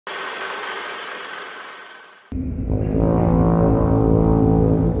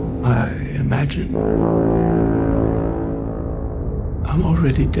imagine I'm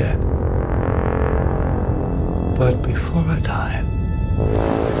already dead. But before I die,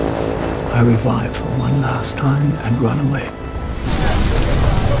 I revive for one last time and run away.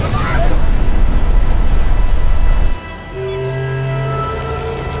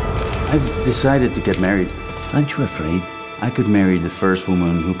 I've decided to get married. Aren't you afraid? I could marry the first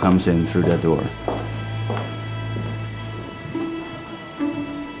woman who comes in through that door.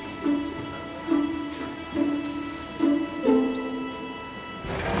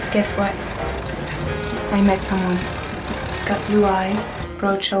 Guess what? I met someone. He's got blue eyes,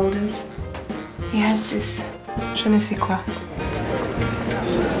 broad shoulders. He has this je ne sais quoi.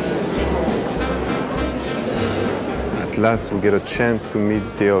 At last we get a chance to meet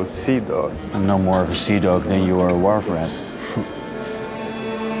the old sea dog. I'm no more of a sea dog than you are a wharf rat.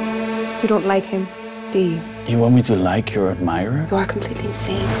 You don't like him, do you? You want me to like your admirer? You are completely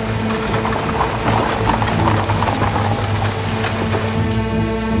insane.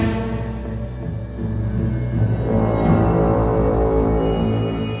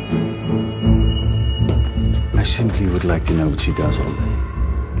 I simply would like to know what she does all day.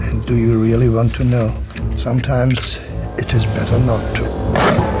 And do you really want to know? Sometimes it is better not to.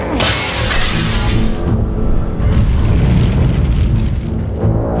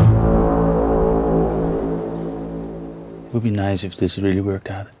 It would be nice if this really worked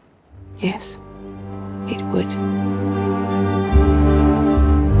out. Yes, it would.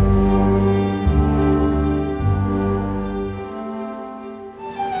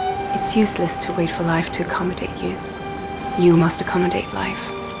 It's useless to wait for life to accommodate you. You must accommodate life.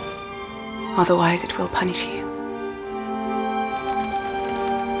 Otherwise, it will punish you.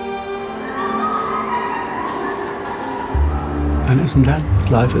 And isn't that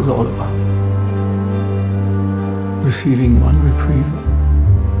what life is all about? Receiving one reprieve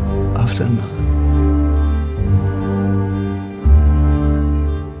after another.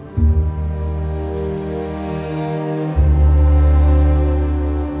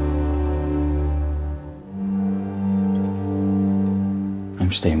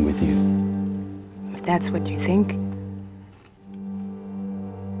 I'm staying with you. If that's what you think.